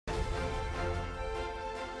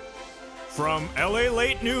From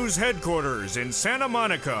LALATE News headquarters in Santa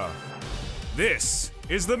Monica, this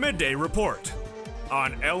is the Midday Report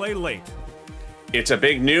on LALATE. It's a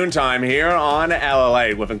big noontime here on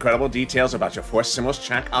LALATE with incredible details about your forced stimulus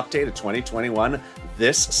check update of 2021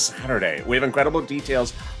 this Saturday. We have incredible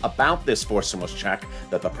details about this forced stimulus check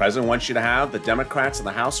that the president wants you to have, the Democrats in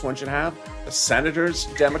the House want you to have, the senators,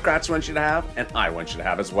 Democrats want you to have, and I want you to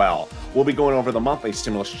have as well. We'll be going over the monthly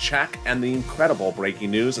stimulus check and the incredible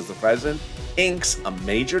breaking news as the president inks a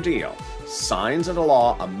major deal, signs into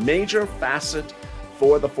law a major facet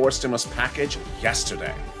for the forced stimulus package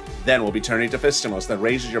yesterday. Then we'll be turning to fifth stimulus that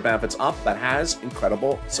raises your benefits up but has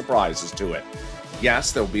incredible surprises to it.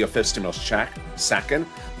 Yes, there will be a fifth stimulus check. Second,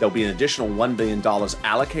 there'll be an additional $1 billion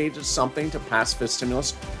allocated to something to pass fifth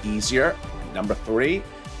stimulus easier. Number three,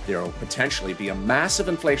 there will potentially be a massive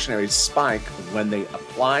inflationary spike when they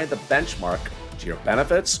apply the benchmark to your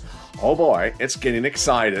benefits. Oh boy, it's getting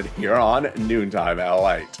excited here on Noontime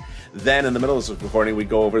LALATE. Then in the middle of this recording, we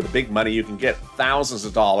go over the big money you can get, thousands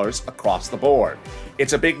of dollars across the board.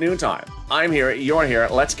 It's a big noontime. I'm here, you're here.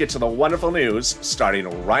 Let's get to the wonderful news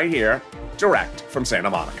starting right here, direct from Santa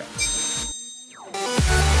Monica.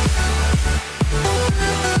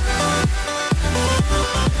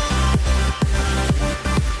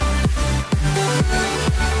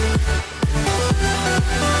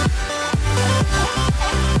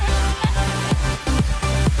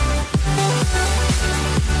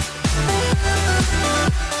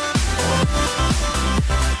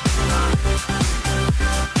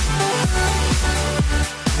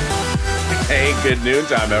 Hey, good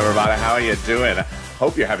noontime, everybody. How are you doing?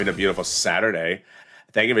 Hope you're having a beautiful Saturday.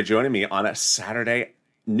 Thank you for joining me on a Saturday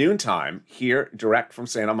noontime here direct from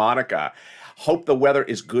Santa Monica. Hope the weather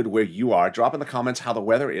is good where you are. Drop in the comments how the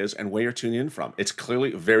weather is and where you're tuning in from. It's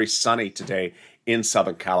clearly very sunny today in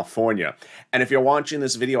Southern California. And if you're watching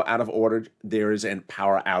this video out of order, there is a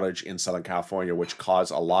power outage in Southern California, which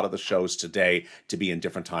caused a lot of the shows today to be in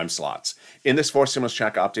different time slots. In this forced stimulus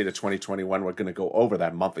check update of 2021, we're going to go over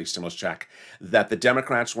that monthly stimulus check that the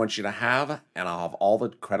Democrats want you to have, and I'll have all the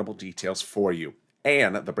credible details for you.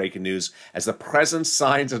 And the breaking news as the president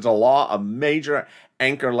signs into law a major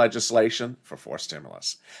anchor legislation for forced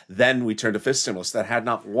stimulus. Then we turn to fifth stimulus that had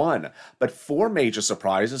not one, but four major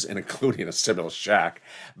surprises, including a stimulus check,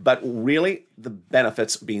 but really the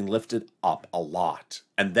benefits being lifted up a lot.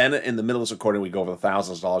 And then in the middle of this recording, we go over the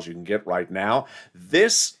thousands of dollars you can get right now.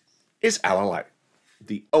 This is LALATE,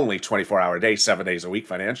 the only 24-hour day, 7 days a week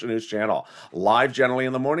financial news channel. Live generally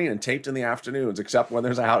in the morning and taped in the afternoons, except when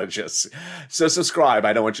there's outages. So subscribe.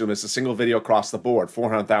 I don't want you to miss a single video across the board.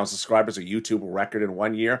 400,000 subscribers, a YouTube record in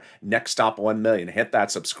 1 year. Next stop, 1 million. Hit that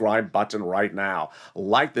subscribe button right now.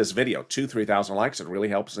 Like this video. 3,000 likes. It really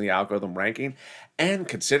helps in the algorithm ranking. And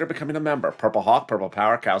consider becoming a member. Purple Hawk, Purple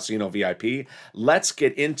Power, Calcino VIP. Let's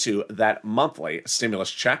get into that monthly stimulus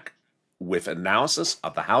check with analysis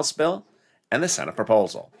of the House bill and the Senate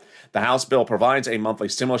proposal. The House bill provides a monthly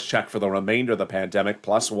stimulus check for the remainder of the pandemic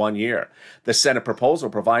plus 1 year. The Senate proposal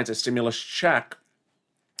provides a stimulus check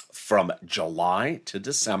from July to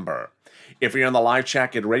December. If you're in the live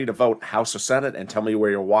chat, get ready to vote House or Senate and tell me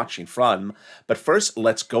where you're watching from. But first,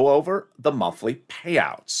 let's go over the monthly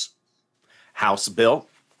payouts. House bill,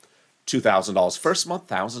 $2,000 first month,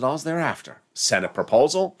 $1,000 thereafter. Senate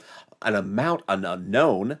proposal, an amount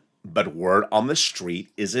unknown, but word on the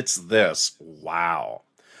street is it's this. Wow.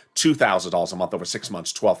 $2,000 a month over 6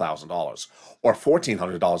 months, $12,000. Or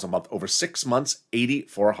 $1,400 a month over 6 months,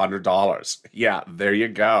 $8,400. Yeah, there you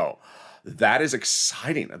go. That is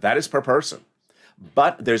exciting. That is per person.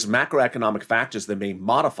 But there's macroeconomic factors that may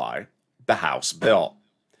modify the House bill.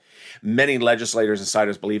 Many legislators and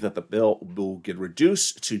insiders believe that the bill will get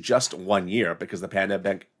reduced to just 1 year because the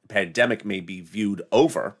pandemic may be viewed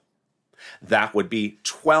over. That would be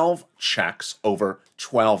 12 checks over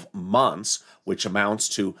 12 months, which amounts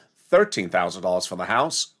to $13,000 from the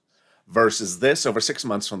House, versus this over 6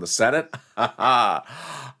 months from the Senate.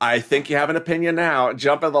 I think you have an opinion now.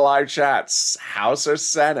 Jump in the live chats. House or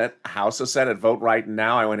Senate? House or Senate? Vote right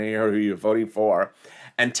now. I want to hear who you're voting for.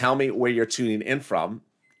 And tell me where you're tuning in from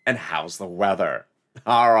and how's the weather.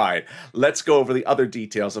 All right, let's go over the other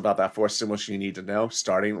details about that forced stimulus you need to know,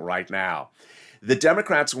 starting right now. The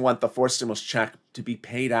Democrats want the forced stimulus check to be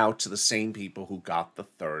paid out to the same people who got the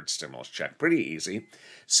third stimulus check. Pretty easy.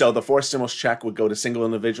 So the forced stimulus check would go to single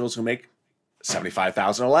individuals who make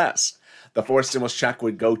 $75,000 or less. The forced stimulus check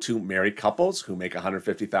would go to married couples who make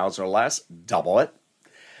 $150,000 or less, double it.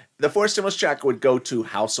 The fourth stimulus check would go to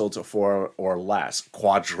households of four or less,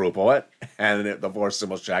 quadruple it, and the fourth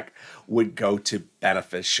stimulus check would go to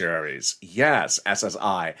beneficiaries. Yes,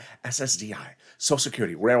 SSI, SSDI, Social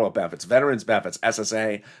Security, railroad benefits, veterans benefits,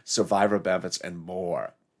 SSA, survivor benefits, and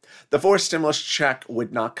more. The fourth stimulus check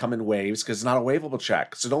would not come in waves because it's not a waivable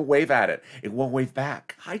check, so don't wave at it. It won't wave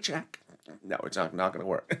back. Hi, check. No, it's not going to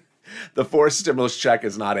work. The fourth stimulus check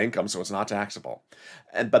is not income, so it's not taxable.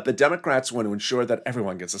 But the Democrats want to ensure that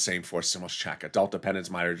everyone gets the same fourth stimulus check. Adult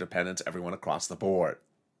dependents, minor dependents, everyone across the board.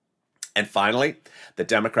 And finally, the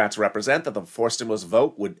Democrats represent that the fourth stimulus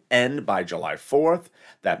vote would end by July 4th.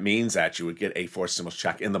 That means that you would get a fourth stimulus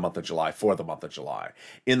check in the month of July for the month of July,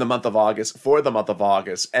 in the month of August for the month of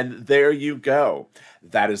August. And there you go.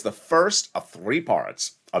 That is the first of 3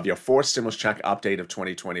 parts of your fourth stimulus check update of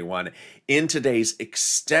 2021 in today's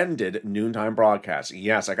extended noontime broadcast.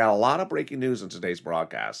 Yes, I got a lot of breaking news in today's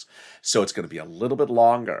broadcast, so it's going to be a little bit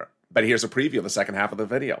longer. But here's a preview of the second half of the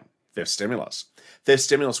video. Fifth stimulus. Fifth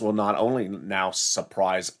stimulus will not only now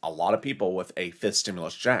surprise a lot of people with a fifth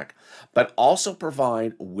stimulus check, but also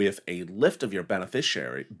provide with a lift of your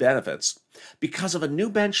beneficiary benefits because of a new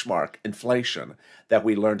benchmark, inflation, that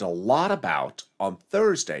we learned a lot about on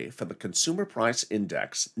Thursday for the Consumer Price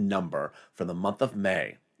Index number for the month of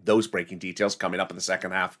May. Those breaking details coming up in the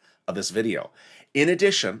second half of this video. In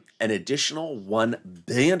addition, an additional $1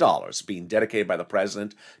 billion being dedicated by the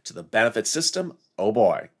president to the benefit system. Oh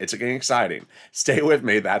boy, it's getting exciting. Stay with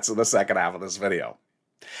me, that's in the second half of this video.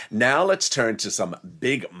 Now let's turn to some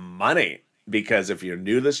big money, because if you're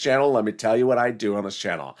new to this channel, let me tell you what I do on this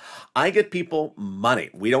channel. I get people money.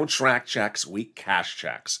 We don't track checks, we cash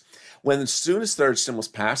checks. As soon as third stimulus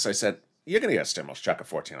passed, I said, you're going to get a stimulus check of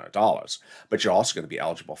 $1,400, but you're also going to be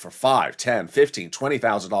eligible for $5,000, $10,000, $15,000,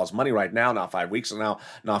 $20,000 money right now, not 5 weeks from now,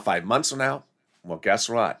 not 5 months from now. Well, guess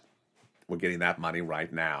what? We're getting that money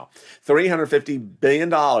right now. $350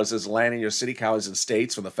 billion is landing your city, counties, and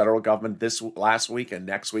states from the federal government this last week and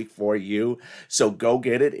next week for you. So go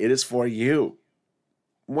get it. It is for you.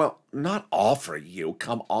 Well, not all for you.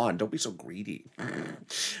 Come on. Don't be so greedy.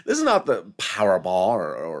 This is not the Powerball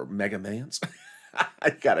or Mega Millions. I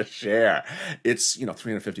gotta share. It's,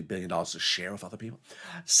 $350 billion to share with other people.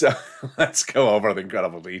 So let's go over the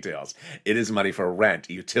incredible details. It is money for rent,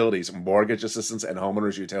 utilities, mortgage assistance, and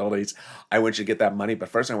homeowners utilities. I want you to get that money, but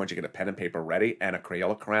first I want you to get a pen and paper ready and a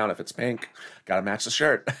Crayola crown if it's pink. Gotta match the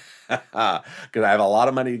shirt. Because I have a lot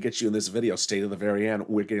of money to get you in this video. Stay to the very end.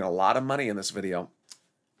 We're getting a lot of money in this video.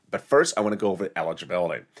 But first, I want to go over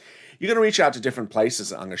eligibility. You're going to reach out to different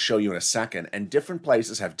places, I'm going to show you in a second, and different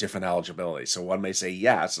places have different eligibility. So one may say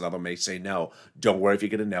yes, another may say no. Don't worry if you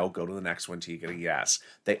get a no, go to the next one till you get a yes.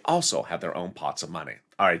 They also have their own pots of money.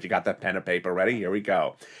 All right, you got that pen and paper ready? Here we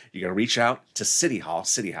go. You're going to reach out to City Hall,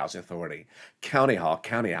 City Housing Authority, County Hall,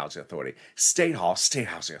 County Housing Authority, State Hall, State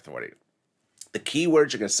Housing Authority. The key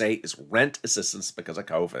word you're going to say is rent assistance because of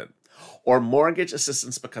COVID, or mortgage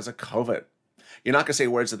assistance because of COVID. You're not going to say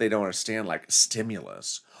words that they don't understand, like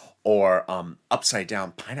stimulus or upside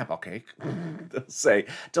down pineapple cake. They'll say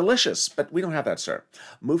delicious, but we don't have that, sir.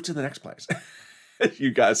 Move to the next place.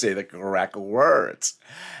 You got to say the correct words.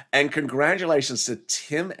 And congratulations to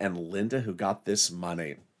Tim and Linda who got this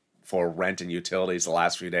money for rent and utilities the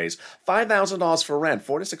last few days. $5,000 for rent,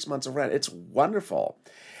 4 to 6 months of rent. It's wonderful.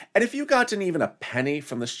 And if you gotten even a penny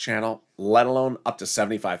from this channel, let alone up to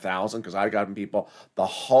 $75,000, because I've gotten people the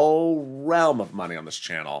whole realm of money on this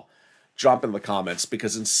channel, jump in the comments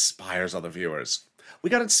because it inspires other viewers. We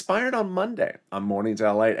got inspired on Monday on Mornings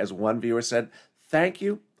LALATE as one viewer said, thank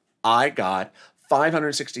you, I got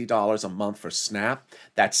 $560 a month for SNAP.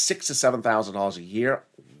 That's $6,000 to $7,000 a year.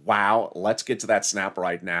 Wow, let's get to that SNAP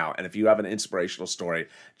right now. And if you have an inspirational story,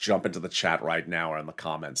 jump into the chat right now or in the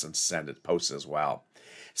comments and send it, post it as well.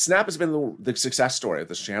 SNAP has been the success story of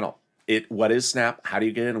this channel. What is SNAP? How do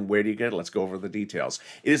you get it and where do you get it? Let's go over the details.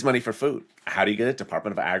 It is money for food. How do you get it?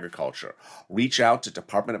 Department of Agriculture. Reach out to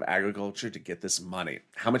Department of Agriculture to get this money.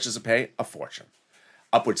 How much does it pay? A fortune.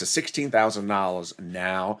 Upwards of $16,000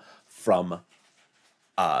 now from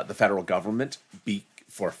the federal government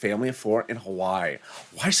for a family of 4 in Hawaii.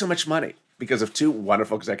 Why so much money? Because of 2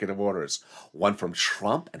 wonderful executive orders. One from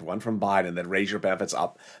Trump and one from Biden that raise your benefits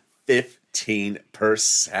up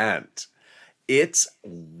 15%. It's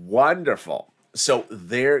wonderful. So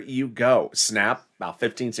there you go. SNAP, about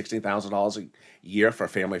 $15,000, $16,000 a year for a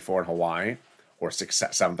family of 4 in Hawaii, or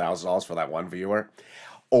 $6,000, $7,000 for that one viewer,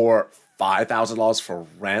 or $5,000 for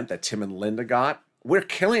rent that Tim and Linda got. We're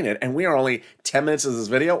killing it, and we are only 10 minutes of this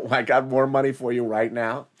video. I got more money for you right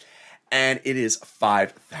now. and it is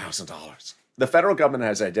 $5,000. The federal government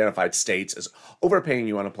has identified states as overpaying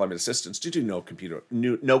you unemployment assistance due to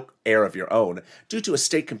no error of your own, due to a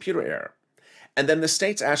state computer error. And then the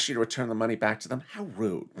states asked you to return the money back to them. How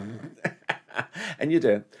rude. And you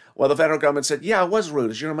did. Well, the federal government said, yeah, it was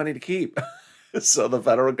rude. It's your money to keep. So the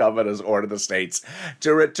federal government has ordered the states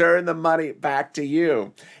to return the money back to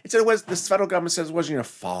you. It said this federal government says it wasn't your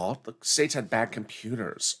fault. The states had bad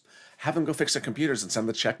computers. Have them go fix their computers and send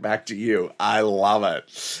the check back to you. I love it.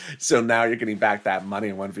 So now you're getting back that money,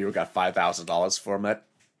 and one viewer got $5,000 from it.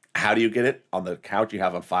 How do you get it? On the account you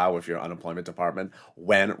have on file with your unemployment department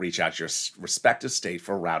when reach out to your respective state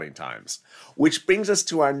for routing times. Which brings us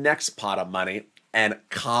to our next pot of money. And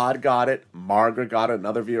Cod got it. Margaret got it.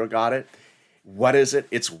 Another viewer got it. What is it?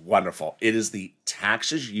 It's wonderful. It is the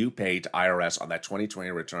taxes you paid to IRS on that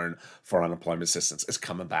 2020 return for unemployment assistance. It's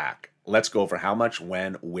coming back. Let's go over how much,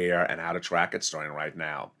 when, where, and how to track it starting right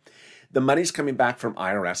now. The money's coming back from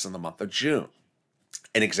IRS in the month of June.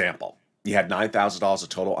 An example. You had $9,000 of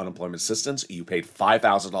total unemployment assistance. You paid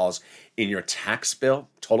 $5,000 in your tax bill,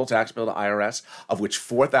 total tax bill to IRS, of which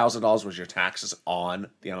 $4,000 was your taxes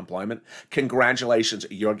on the unemployment. Congratulations,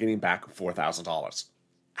 you're getting back $4,000.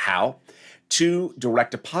 How? To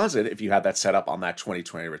direct deposit if you had that set up on that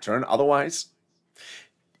 2020 return. Otherwise,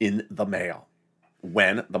 in the mail.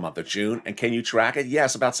 When? The month of June. And can you track it?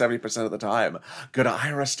 Yes, about 70% of the time. Go to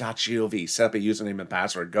irs.gov, set up a username and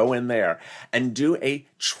password, go in there and do a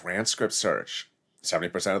transcript search.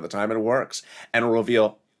 70% of the time it works. And it'll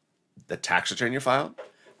reveal the tax return you filed,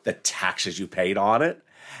 the taxes you paid on it,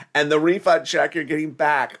 and the refund check you're getting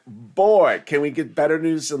back. Boy, can we get better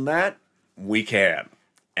news than that? We can.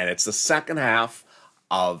 And it's the second part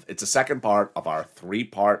of our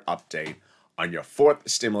three-part update on your fourth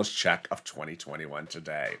stimulus check of 2021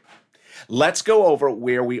 today. Let's go over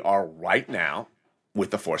where we are right now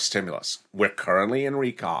with the fourth stimulus. We're currently in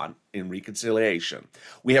reconciliation.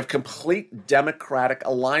 We have complete Democratic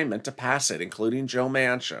alignment to pass it, including Joe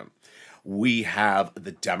Manchin. We have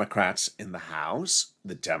the Democrats in the House,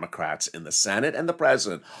 the Democrats in the Senate, and the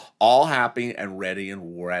President all happy and ready and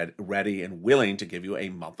willing to give you a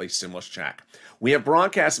monthly stimulus check. We have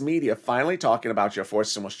broadcast media finally talking about your fourth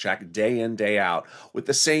stimulus check day in, day out, with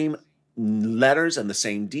the same letters and the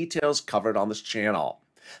same details covered on this channel.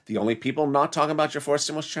 The only people not talking about your fourth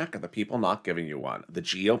stimulus check are the people not giving you one, the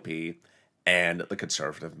GOP and the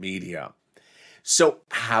conservative media. So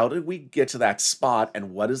how did we get to that spot,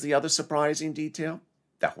 and what is the other surprising detail?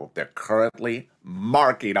 That they're currently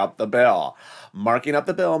marking up the bill. Marking up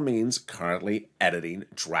the bill means currently editing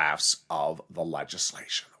drafts of the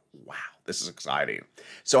legislation. Wow, this is exciting.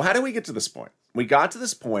 So how did we get to this point? We got to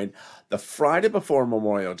this point the Friday before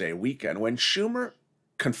Memorial Day weekend when Schumer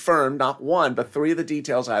confirmed not one, but three of the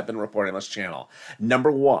details I've been reporting on this channel. Number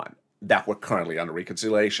one, that we're currently under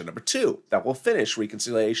reconciliation. Number two, that we'll finish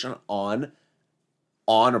reconciliation on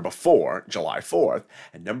or before July 4th.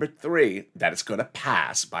 And number three, that it's going to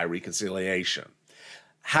pass by reconciliation.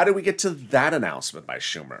 How did we get to that announcement by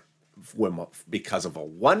Schumer? Because of a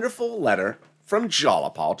wonderful letter from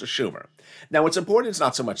Jolapal to Schumer. Now, what's important is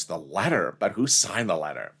not so much the letter, but who signed the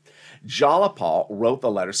letter. Jolapal wrote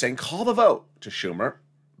the letter saying, call the vote to Schumer,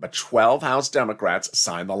 but 12 House Democrats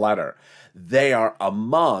signed the letter. They are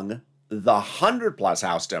among the 100-plus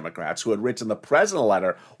House Democrats who had written the president a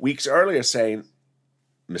letter weeks earlier saying,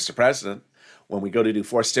 Mr. President, when we go to do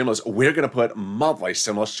fourth stimulus, we're going to put monthly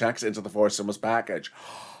stimulus checks into the fourth stimulus package.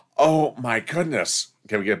 Oh, my goodness.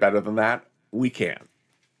 Can we get better than that? We can.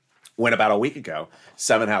 When about a week ago,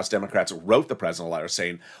 7 House Democrats wrote the president a letter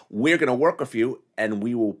saying, we're going to work with you and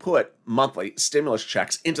we will put monthly stimulus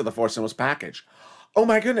checks into the fourth stimulus package. Oh,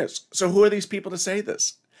 my goodness. So who are these people to say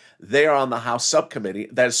this? They are on the House subcommittee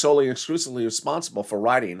that is solely and exclusively responsible for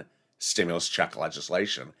writing stimulus check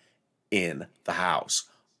legislation in the House.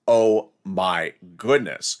 Oh my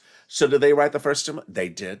goodness. So did they write the first stimulus? They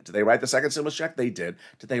did. Did they write the second stimulus check? They did.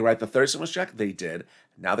 Did they write the third stimulus check? They did.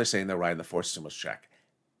 Now they're saying they're writing the fourth stimulus check.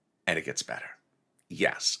 And it gets better.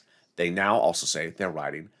 Yes. They now also say they're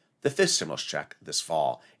writing the fifth stimulus check this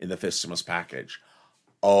fall in the fifth stimulus package.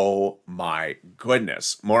 Oh my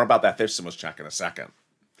goodness. More about that fifth stimulus check in a second.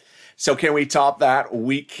 So can we top that?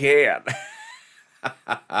 We can.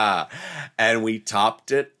 And we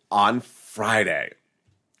topped it on Friday.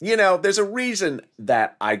 You know, there's a reason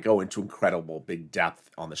that I go into incredible big depth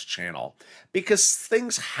on this channel, because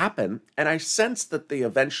things happen and I sense that they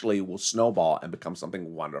eventually will snowball and become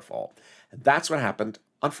something wonderful. And that's what happened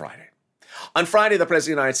on Friday. On Friday, the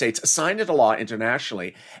President of the United States signed into law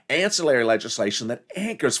internationally ancillary legislation that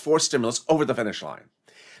anchors fourth stimulus over the finish line.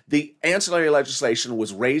 The ancillary legislation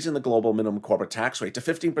was raising the global minimum corporate tax rate to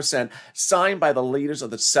 15%, signed by the leaders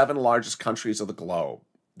of the 7 largest countries of the globe,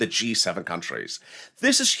 the G7 countries.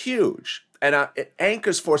 This is huge. And it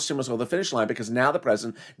anchors forced stimulus over the finish line because now the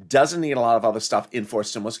president doesn't need a lot of other stuff in forced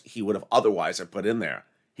stimulus he would have otherwise have put in there.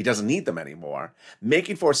 He doesn't need them anymore,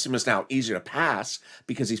 making forced stimulus now easier to pass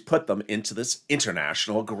because he's put them into this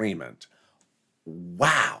international agreement.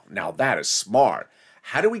 Wow, now that is smart.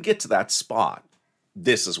 How do we get to that spot?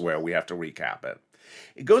 This is where we have to recap it.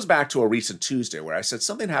 It goes back to a recent Tuesday where I said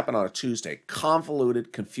something happened on a Tuesday,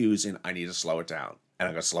 convoluted, confusing, I need to slow it down. And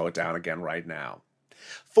I'm going to slow it down again right now.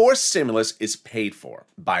 Forced stimulus is paid for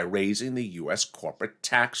by raising the U.S. corporate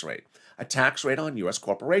tax rate, a tax rate on U.S.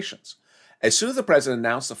 corporations. As soon as the president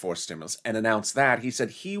announced the forced stimulus and announced that, he said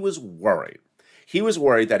he was worried. He was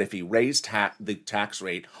worried that if he raised the tax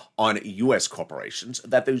rate on U.S. corporations,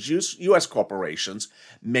 that those U.S. corporations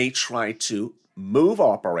may try to move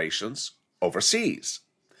operations overseas,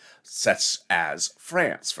 such as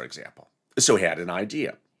France, for example. So he had an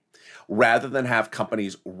idea. Rather than have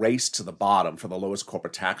companies race to the bottom for the lowest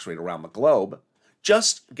corporate tax rate around the globe,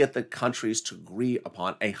 just get the countries to agree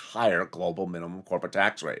upon a higher global minimum corporate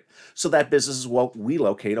tax rate so that businesses will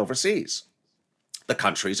relocate overseas. The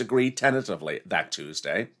countries agreed tentatively that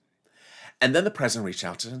Tuesday. And then the president reached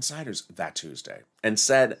out to insiders that Tuesday and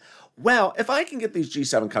said, well, if I can get these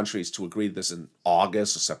G7 countries to agree to this in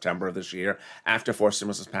August or September of this year, after forced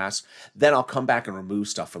stimulus is passed, then I'll come back and remove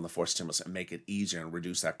stuff from the forced stimulus and make it easier and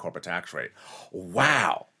reduce that corporate tax rate.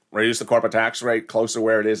 Wow. Reduce the corporate tax rate closer to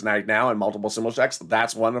where it is right now and multiple stimulus checks.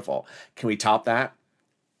 That's wonderful. Can we top that?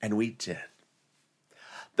 And we did.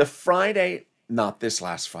 The Friday, not this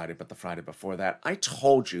last Friday, but the Friday before that, I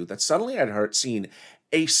told you that suddenly I'd seen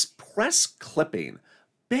a press clipping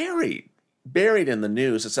buried in the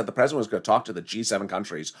news that said the president was going to talk to the G7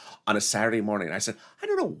 countries on a Saturday morning. And I said, I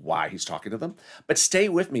don't know why he's talking to them, but stay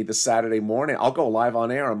with me this Saturday morning. I'll go live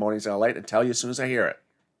on air on Mornings LALATE and tell you as soon as I hear it.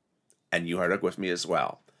 And you heard it with me as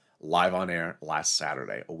well. Live on air last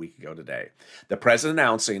Saturday, a week ago today. The president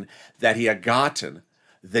announcing that he had gotten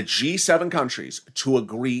the G7 countries to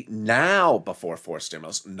agree now before forced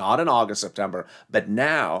stimulus, not in August, September, but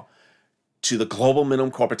now to the global minimum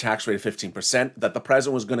corporate tax rate of 15%, that the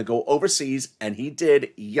president was going to go overseas, and he did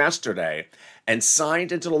yesterday, and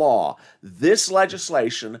signed into law this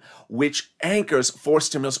legislation which anchors forced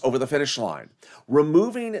stimulus over the finish line,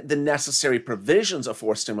 removing the necessary provisions of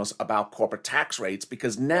forced stimulus about corporate tax rates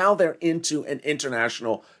because now they're into an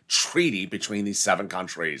international treaty between these 7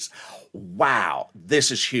 countries. Wow,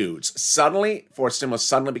 this is huge. Suddenly, forced stimulus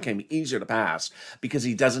suddenly became easier to pass because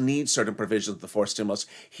he doesn't need certain provisions of the forced stimulus.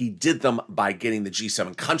 He did them by getting the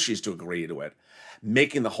G7 countries to agree to it,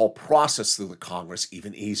 making the whole process through the Congress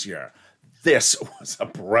even easier. This was a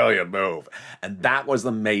brilliant move, and that was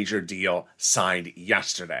the major deal signed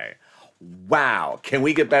yesterday. Wow, can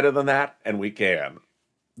we get better than that? And we can.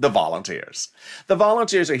 The volunteers. The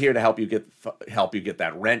volunteers are here to help you get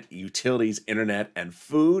that rent, utilities, internet, and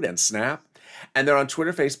food and SNAP. And they're on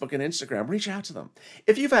Twitter, Facebook, and Instagram. Reach out to them.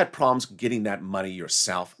 If you've had problems getting that money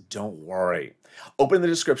yourself, don't worry. Open the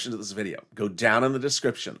description to this video. Go down in the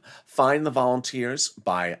description. Find the volunteers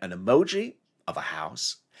by an emoji of a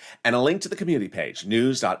house and a link to the community page,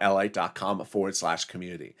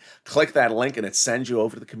 news.lalate.com/community. Click that link and it sends you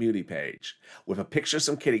over to the community page with a picture of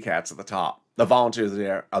some kitty cats at the top. The volunteers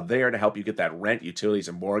are there to help you get that rent, utilities,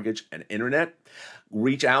 and mortgage and internet.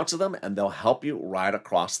 Reach out to them and they'll help you right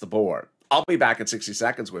across the board. I'll be back in 60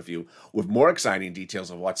 seconds with you with more exciting details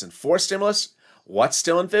of what's in forced stimulus, what's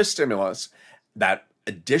still in fifth stimulus, that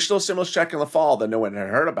additional stimulus check in the fall that no one had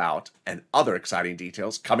heard about, and other exciting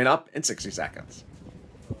details coming up in 60 seconds.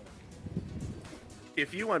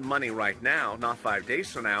 If you want money right now, not 5 days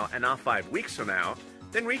from now, and not 5 weeks from now,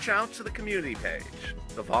 then reach out to the community page.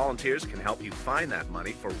 The volunteers can help you find that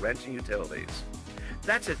money for rent and utilities.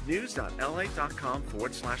 That's at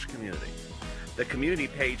news.lalate.com/community. The community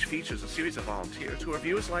page features a series of volunteers who are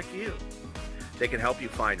viewers like you. They can help you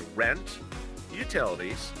find rent,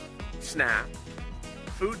 utilities, SNAP,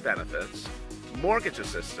 food benefits, mortgage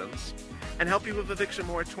assistance, and help you with eviction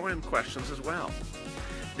moratorium questions as well.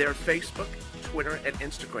 Their Facebook, Twitter, and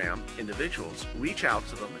Instagram individuals reach out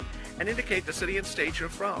to them and indicate the city and state you're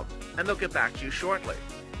from, and they'll get back to you shortly.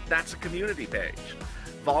 That's a community page.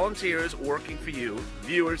 Volunteers working for you,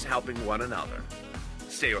 viewers helping one another.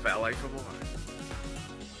 Stay with LA for more.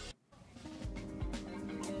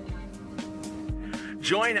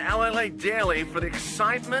 Join LALATE Daily for the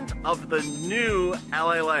excitement of the new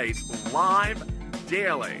LALATE live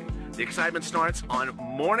daily. The excitement starts on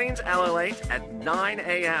Mornings LALATE at 9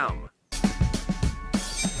 a.m.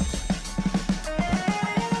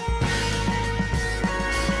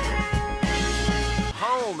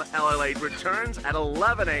 LALATE returns at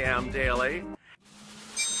 11 a.m. daily.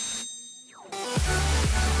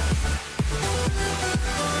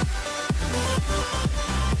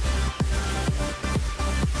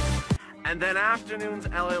 And then afternoons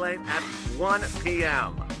LALATE at 1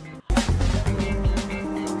 p.m.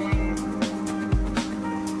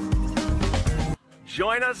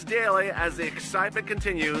 Join us daily as the excitement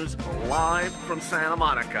continues live from Santa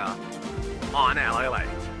Monica on LALATE.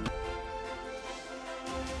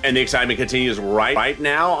 And the excitement continues right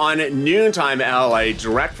now on Noontime LA,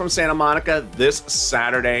 direct from Santa Monica this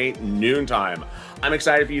Saturday noontime. I'm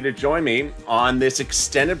excited for you to join me on this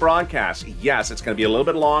extended broadcast. Yes, it's going to be a little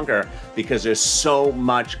bit longer because there's so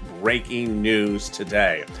much breaking news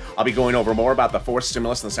today. I'll be going over more about the fourth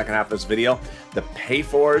stimulus in the second half of this video, the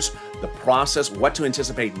pay-fors, the process, what to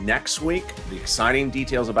anticipate next week, the exciting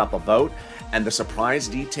details about the vote, and the surprise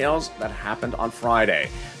details that happened on Friday.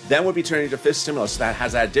 Then we'll be turning to fifth stimulus that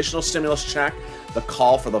has that additional stimulus check, the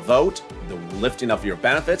call for the vote, the lifting of your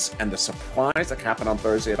benefits, and the surprise that happened on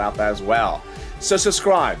Thursday about that as well. So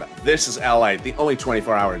subscribe. This is LALATE, the only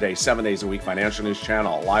 24-hour a day, 7 days a week financial news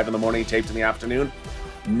channel. Live in the morning, taped in the afternoon.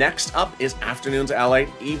 Next up is afternoons LALATE,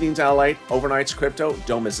 evenings LALATE, overnights crypto.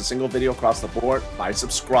 Don't miss a single video across the board by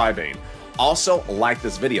subscribing. Also, like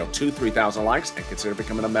this video, 3,000 likes, and consider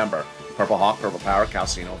becoming a member. Purple Hawk, Purple Power,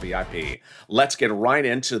 Calcino VIP. Let's get right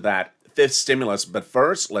into that fifth stimulus, but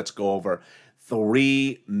first, let's go over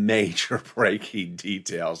 3 major breaking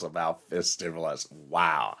details about fifth stimulus.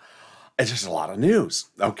 Wow. It's just a lot of news.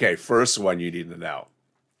 Okay, first one you need to know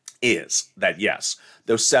is that, yes,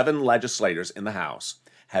 those 7 legislators in the House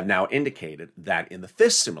have now indicated that in the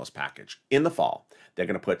fifth stimulus package in the fall, they're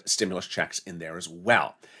going to put stimulus checks in there as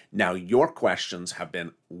well. Now, your questions have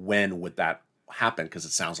been, when would that happen? Because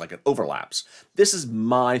it sounds like it overlaps. This is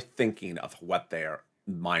my thinking of what their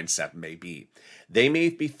mindset may be. They may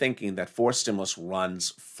be thinking that fourth stimulus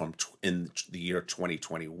runs from in the year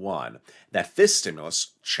 2021, that fifth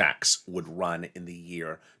stimulus checks would run in the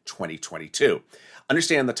year 2022.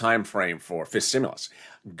 Understand the time frame for fifth stimulus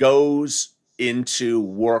goes into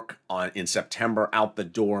work in September, out the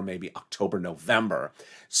door maybe October, November.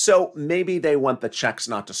 So maybe they want the checks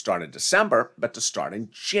not to start in December, but to start in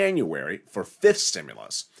January for fifth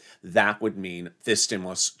stimulus. That would mean fifth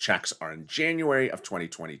stimulus checks are in January of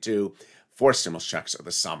 2022. Fourth stimulus checks are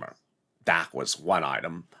the summer. That was one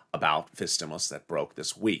item about fifth stimulus that broke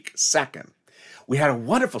this week. Second, we had a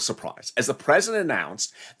wonderful surprise as the president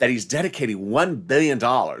announced that he's dedicating $1 billion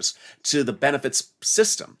to the benefits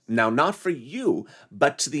system. Now, not for you,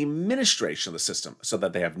 but to the administration of the system so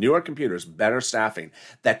that they have newer computers, better staffing,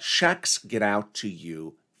 that checks get out to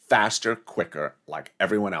you faster, quicker, like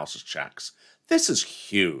everyone else's checks. This is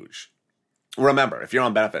huge. Remember, if you're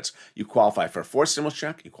on benefits, you qualify for a fourth stimulus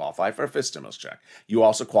check, you qualify for a fifth stimulus check. You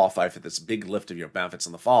also qualify for this big lift of your benefits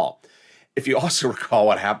in the fall. If you also recall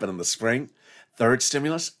what happened in the spring, third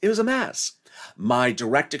stimulus, it was a mess. My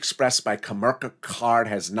Direct Express by Comerica card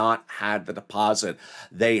has not had the deposit.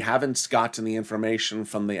 They haven't gotten the information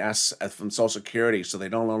from from Social Security, so they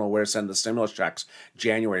don't know where to send the stimulus checks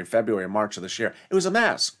January and February and March of this year. It was a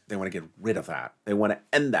mess. They want to get rid of that. They want to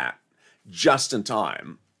end that just in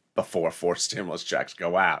time before fourth stimulus checks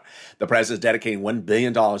go out. The president is dedicating $1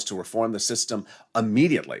 billion to reform the system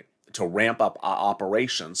immediately to ramp up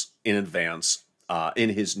operations in advance in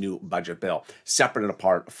his new budget bill, separate and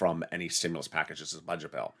apart from any stimulus packages, his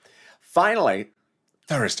budget bill. Finally,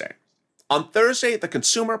 Thursday. On Thursday, the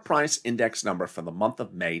Consumer Price Index number for the month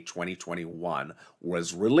of May 2021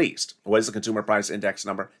 was released. What is the Consumer Price Index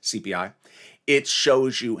number? CPI. It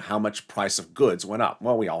shows you how much price of goods went up.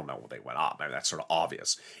 Well, we all know they went up. I mean, that's sort of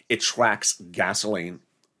obvious. It tracks gasoline,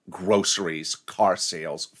 groceries, car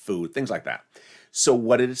sales, food, things like that. So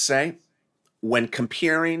what did it say? When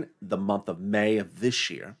comparing the month of May of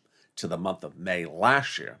this year to the month of May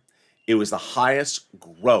last year, it was the highest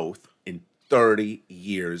growth in 30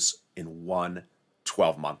 years in one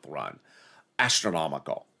 12-month run.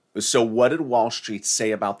 Astronomical. So what did Wall Street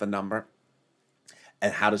say about the number?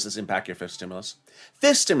 And how does this impact your fifth stimulus?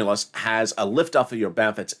 Fifth stimulus has a lift off of your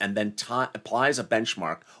benefits and then applies a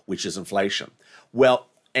benchmark, which is inflation. Well,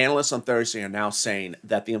 analysts on Thursday are now saying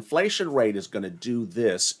that the inflation rate is going to do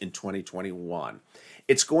this in 2021.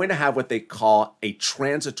 It's going to have what they call a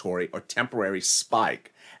transitory or temporary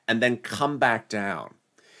spike and then come back down.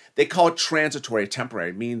 They call it transitory or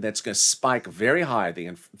temporary, meaning that it's going to spike very high, the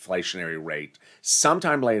inflationary rate,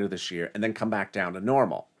 sometime later this year and then come back down to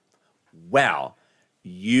normal. Well,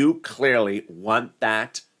 you clearly want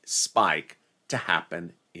that spike to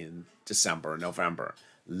happen in December or November.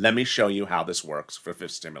 Let me show you how this works for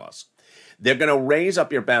fifth stimulus. They're going to raise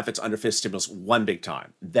up your benefits under fifth stimulus one big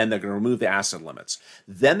time. Then they're going to remove the asset limits.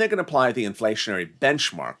 Then they're going to apply the inflationary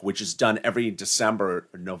benchmark, which is done every December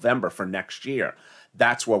or November for next year.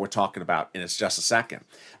 That's what we're talking about in just a second.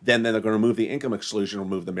 Then they're going to remove the income exclusion,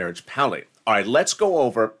 remove the marriage penalty. All right, let's go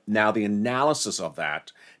over now the analysis of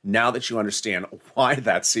that, now that you understand why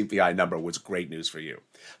that CPI number was great news for you.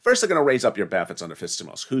 First, they're going to raise up your benefits under fifth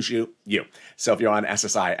stimulus. Who's you? You. So if you're on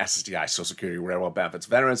SSI, SSDI, Social Security, railroad benefits,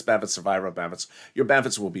 veterans benefits, survivor benefits, your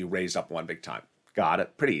benefits will be raised up one big time. Got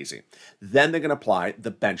it? Pretty easy. Then they're going to apply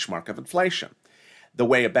the benchmark of inflation. The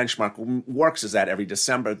way a benchmark works is that every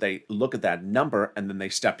December they look at that number and then they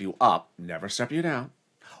step you up, never step you down,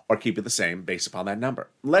 or keep it the same based upon that number.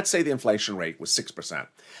 Let's say the inflation rate was 6%.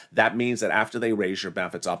 That means that after they raise your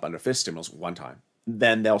benefits up under fifth stimulus one time,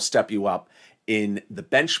 then they'll step you up in the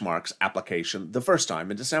benchmarks application the first time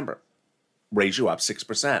in December. Raise you up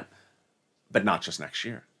 6%, but not just next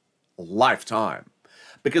year, lifetime.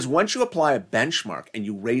 Because once you apply a benchmark and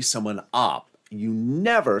you raise someone up, you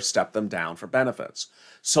never step them down for benefits.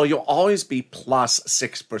 So you'll always be plus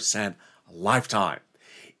 6% lifetime.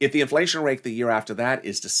 If the inflation rate the year after that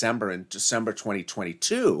is December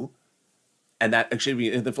 2022, and that actually,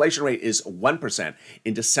 if the inflation rate is 1%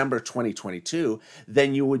 in December 2022,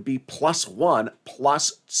 then you would be plus 1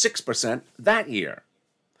 plus 6% that year.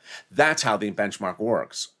 That's how the benchmark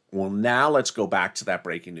works. Well, now let's go back to that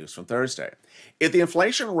breaking news from Thursday. If the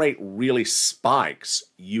inflation rate really spikes,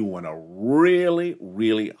 you want to really,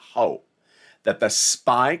 really hope that the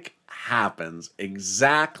spike happens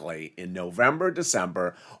exactly in November,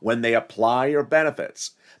 December when they apply your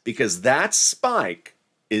benefits, because that spike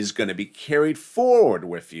is going to be carried forward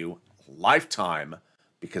with you lifetime,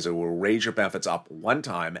 because it will raise your benefits up one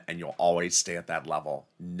time and you'll always stay at that level,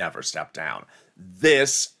 never step down.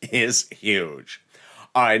 This is huge.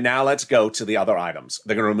 All right, now let's go to the other items.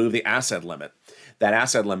 They're going to remove the asset limit. That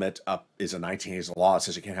asset limit is a 1980s law. It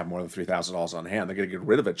says you can't have more than $3,000 on hand. They're going to get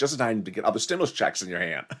rid of it just in time to get other stimulus checks in your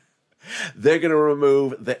hand. They're going to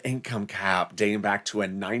remove the income cap dating back to a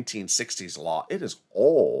 1960s law. It is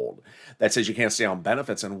old. That says you can't stay on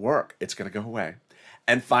benefits and work. It's going to go away.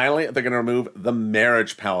 And finally, they're going to remove the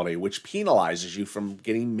marriage penalty, which penalizes you from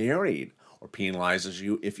getting married, or penalizes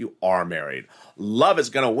you if you are married. Love is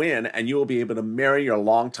going to win, and you will be able to marry your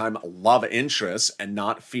longtime love interests and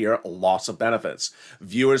not fear loss of benefits.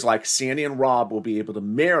 Viewers like Sandy and Rob will be able to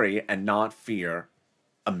marry and not fear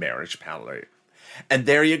a marriage penalty. And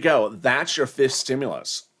there you go. That's your fifth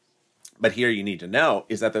stimulus. But here you need to know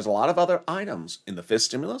is that there's a lot of other items in the fifth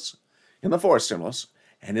stimulus, in the fourth stimulus,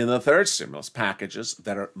 and in the third stimulus packages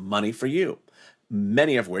that are money for you.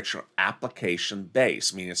 Many of which are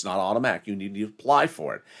application-based, meaning it's not automatic. You need to apply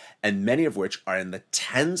for it. And many of which are in the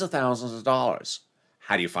tens of thousands of dollars.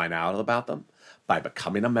 How do you find out about them? By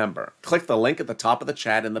becoming a member. Click the link at the top of the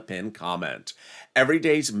chat in the pinned comment. Every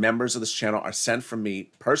day's members of this channel are sent from me,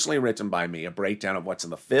 personally written by me, a breakdown of what's in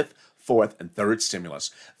the fifth, fourth, and third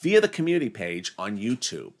stimulus via the community page on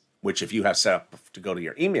YouTube, which if you have set up to go to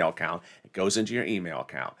your email account, it goes into your email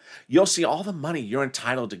account. You'll see all the money you're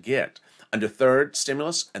entitled to get under third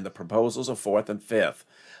stimulus and the proposals of fourth and fifth,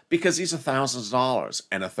 because these are thousands of dollars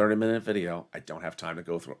and a 30-minute video. I don't have time to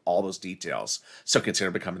go through all those details, so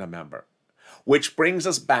consider becoming a member. Which brings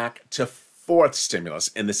us back to fourth stimulus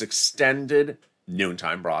in this extended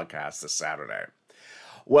noontime broadcast this Saturday.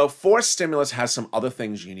 Well, fourth stimulus has some other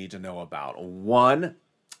things you need to know about. 1,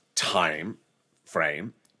 time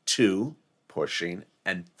frame. 2, pushing.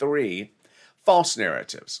 And 3, false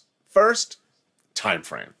narratives. First, time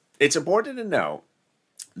frame. It's important to know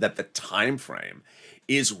that the time frame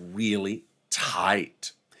is really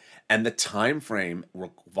tight. And the time frame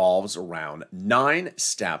revolves around 9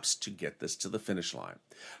 steps to get this to the finish line.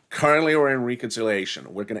 Currently, we're in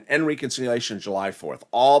reconciliation. We're going to end reconciliation July 4th.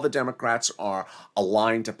 All the Democrats are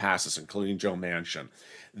aligned to pass this, including Joe Manchin.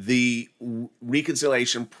 The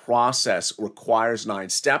reconciliation process requires 9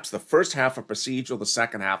 steps. The first half are procedural, the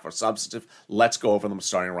second half are substantive. Let's go over them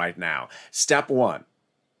starting right now. Step 1.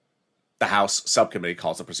 The House subcommittee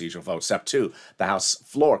calls a procedural vote. Step 2, the House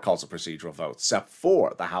floor calls a procedural vote. Step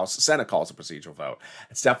 4, the House Senate calls a procedural vote.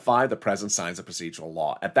 And Step 5, the President signs a procedural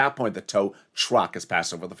law. At that point, the tow truck is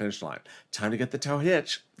passed over the finish line. Time to get the tow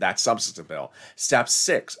hitch. That's substantive bill. Step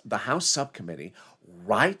 6, the House subcommittee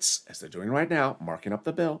writes, as they're doing right now, marking up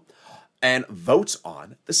the bill, and votes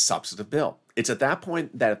on the substantive bill. It's at that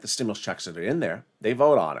point that if the stimulus checks that are in there, they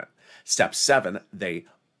vote on it. Step 6,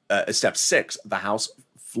 the House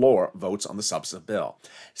floor votes on the substantive bill.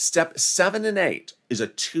 Step 7 and 8 is a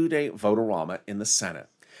 2-day vote-a-rama in the Senate.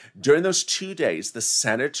 During those 2 days, the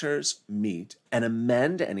senators meet and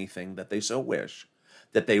amend anything that they so wish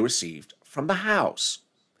that they received from the House.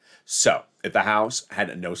 So, if the House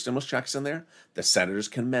had no stimulus checks in there, the senators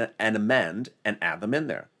can amend and add them in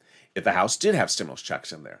there. If the House did have stimulus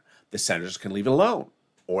checks in there, the senators can leave it alone,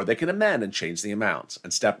 or they can amend and change the amounts.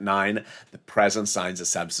 And step 9, the president signs a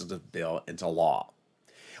substantive bill into law.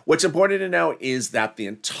 What's important to know is that the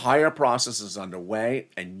entire process is underway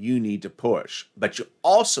and you need to push, but you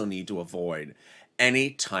also need to avoid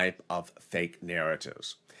any type of fake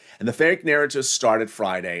narratives. And the fake narratives started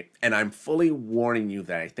Friday, and I'm fully warning you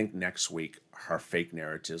that I think next week her fake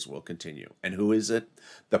narratives will continue. And who is it?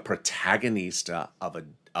 The protagonista of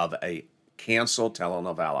a canceled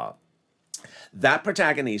telenovela. That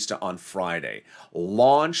protagonista on Friday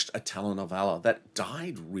launched a telenovela that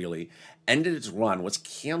died really, ended its run, was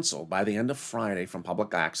canceled by the end of Friday from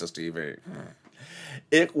public access TV.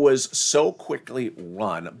 It was so quickly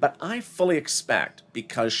run, but I fully expect,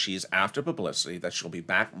 because she's after publicity, that she'll be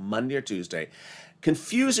back Monday or Tuesday,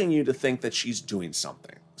 confusing you to think that she's doing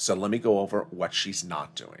something. So let me go over what she's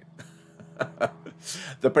not doing.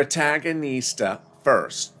 The protagonista,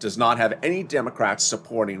 first, does not have any Democrats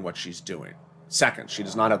supporting what she's doing. Second, she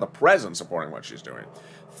does not have the president supporting what she's doing.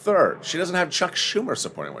 Third, she doesn't have Chuck Schumer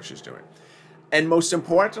supporting what she's doing. And most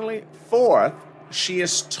importantly, fourth, she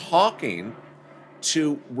is talking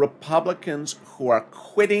to Republicans who are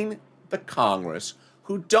quitting the Congress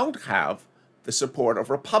who don't have the support of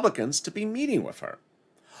Republicans to be meeting with her.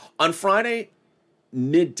 On Friday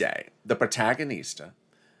midday, the protagonista,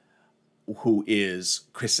 who is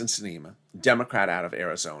Kristen Sinema, Democrat out of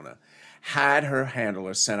Arizona, had her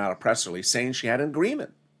handlers send out a press release saying she had an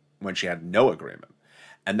agreement when she had no agreement.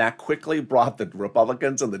 And that quickly brought the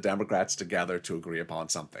Republicans and the Democrats together to agree upon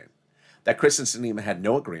something. That Kristen Sinema had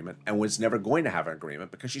no agreement and was never going to have an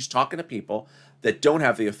agreement because she's talking to people that don't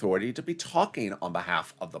have the authority to be talking on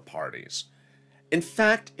behalf of the parties. In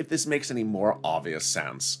fact, if this makes any more obvious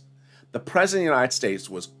sense, the President of the United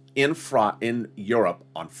States was in Europe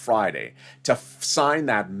on Friday to sign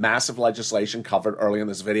that massive legislation covered earlier in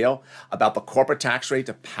this video about the corporate tax rate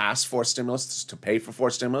to pass for stimulus, to pay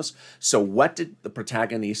for stimulus. So what did the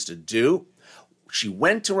protagonista do? She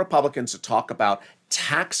went to Republicans to talk about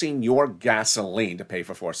taxing your gasoline to pay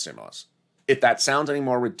for forced stimulus. If that sounds any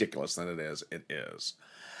more ridiculous than it is, it is.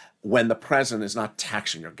 When the president is not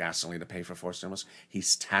taxing your gasoline to pay for forced stimulus,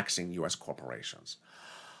 he's taxing U.S. corporations.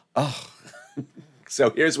 Oh, so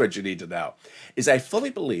here's what you need to know, is I fully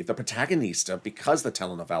believe the protagonista, because the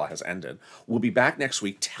telenovela has ended, will be back next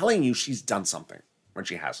week telling you she's done something when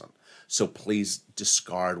she hasn't. So please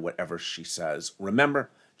discard whatever she says. Remember,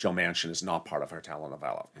 Joe Manchin is not part of her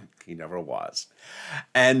telenovela. He never was.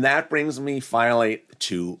 And that brings me finally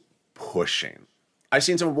to pushing. I've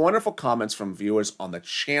seen some wonderful comments from viewers on the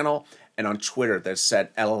channel and on Twitter that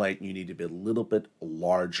said, LALATE, you need to be a little bit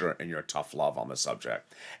larger in your tough love on the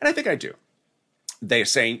subject. And I think I do. They're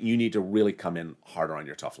saying you need to really come in harder on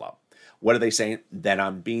your tough love. What are they saying? That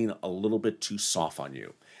I'm being a little bit too soft on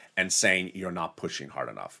you and saying you're not pushing hard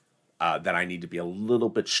enough. That I need to be a little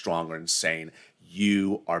bit stronger in saying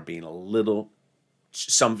you are being a little,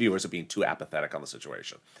 some viewers are being too apathetic on the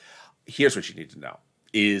situation. Here's what you need to know,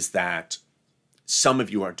 is that some of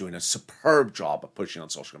you are doing a superb job of pushing on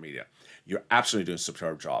social media. You're absolutely doing a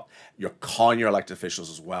superb job. You're calling your elected officials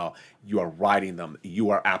as well. You are writing them. You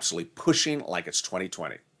are absolutely pushing like it's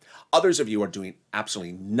 2020. Others of you are doing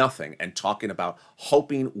absolutely nothing and talking about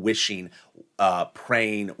hoping, wishing,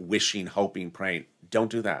 praying, wishing, hoping, praying.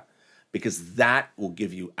 Don't do that, because that will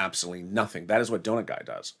give you absolutely nothing. That is what Donut Guy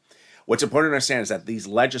does. What's important to understand is that these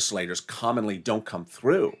legislators commonly don't come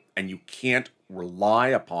through, and you can't rely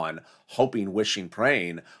upon hoping, wishing,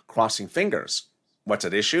 praying, crossing fingers. What's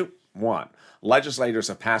at issue? One, legislators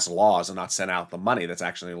have passed laws and not sent out the money that's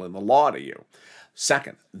actually in the law to you.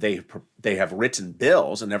 Second, they have written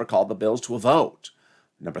bills and never called the bills to a vote.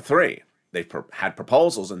 Number three, they've had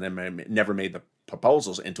proposals and then never made the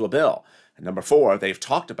proposals into a bill. And number four, they've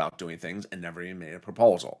talked about doing things and never even made a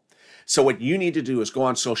proposal. So what you need to do is go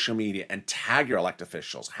on social media and tag your elected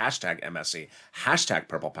officials, hashtag MSC, hashtag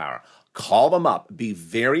Purple Power. Call them up. Be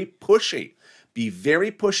very pushy. Be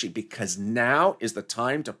very pushy, because now is the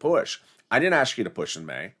time to push. I didn't ask you to push in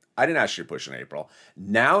May. I didn't ask you to push in April.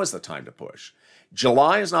 Now is the time to push.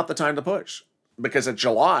 July is not the time to push, because at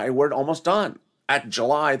July, we're almost done. At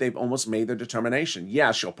July, they've almost made their determination.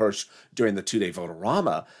 Yes, you'll push during the two-day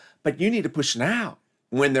vote-a-rama, but you need to push now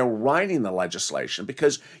when they're writing the legislation,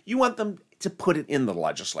 because you want them to put it in the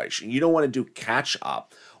legislation. You don't want to do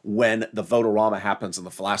catch-up when the vote-a-rama happens in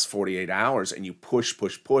the last 48 hours and you push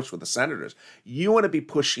with the senators. You want to be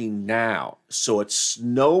pushing now so it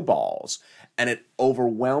snowballs and it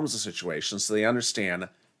overwhelms the situation so they understand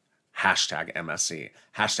hashtag MSC,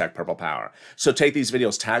 hashtag Purple Power. So take these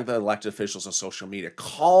videos, tag the elected officials on social media,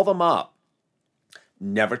 call them up.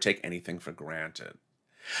 Never take anything for granted.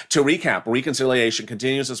 To recap, reconciliation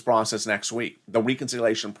continues its process next week. The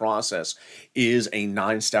reconciliation process is a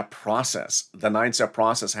 9-step process. The 9-step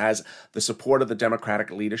process has the support of the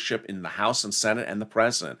Democratic leadership in the House and Senate and the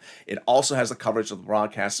President. It also has the coverage of the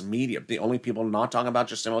broadcast media. The only people not talking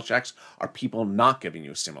about your stimulus checks are people not giving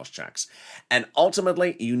you stimulus checks. And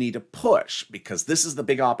ultimately, you need to push, because this is the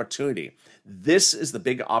big opportunity. This is the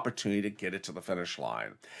big opportunity to get it to the finish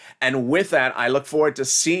line. And with that, I look forward to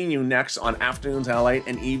seeing you next on Afternoons LA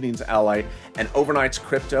and Evenings LA and Overnight's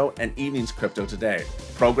Crypto and Evenings Crypto today.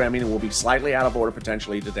 Programming will be slightly out of order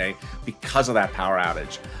potentially today because of that power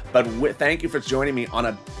outage. But thank you for joining me on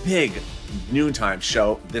a big noontime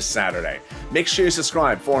show this Saturday. Make sure you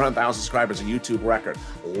subscribe. 400,000 subscribers, a YouTube record.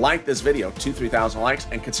 Like this video, 2,000-3,000 likes,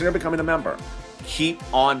 and consider becoming a member. Keep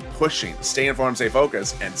on pushing. Stay informed, stay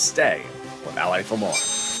focused, and stay with LA for more.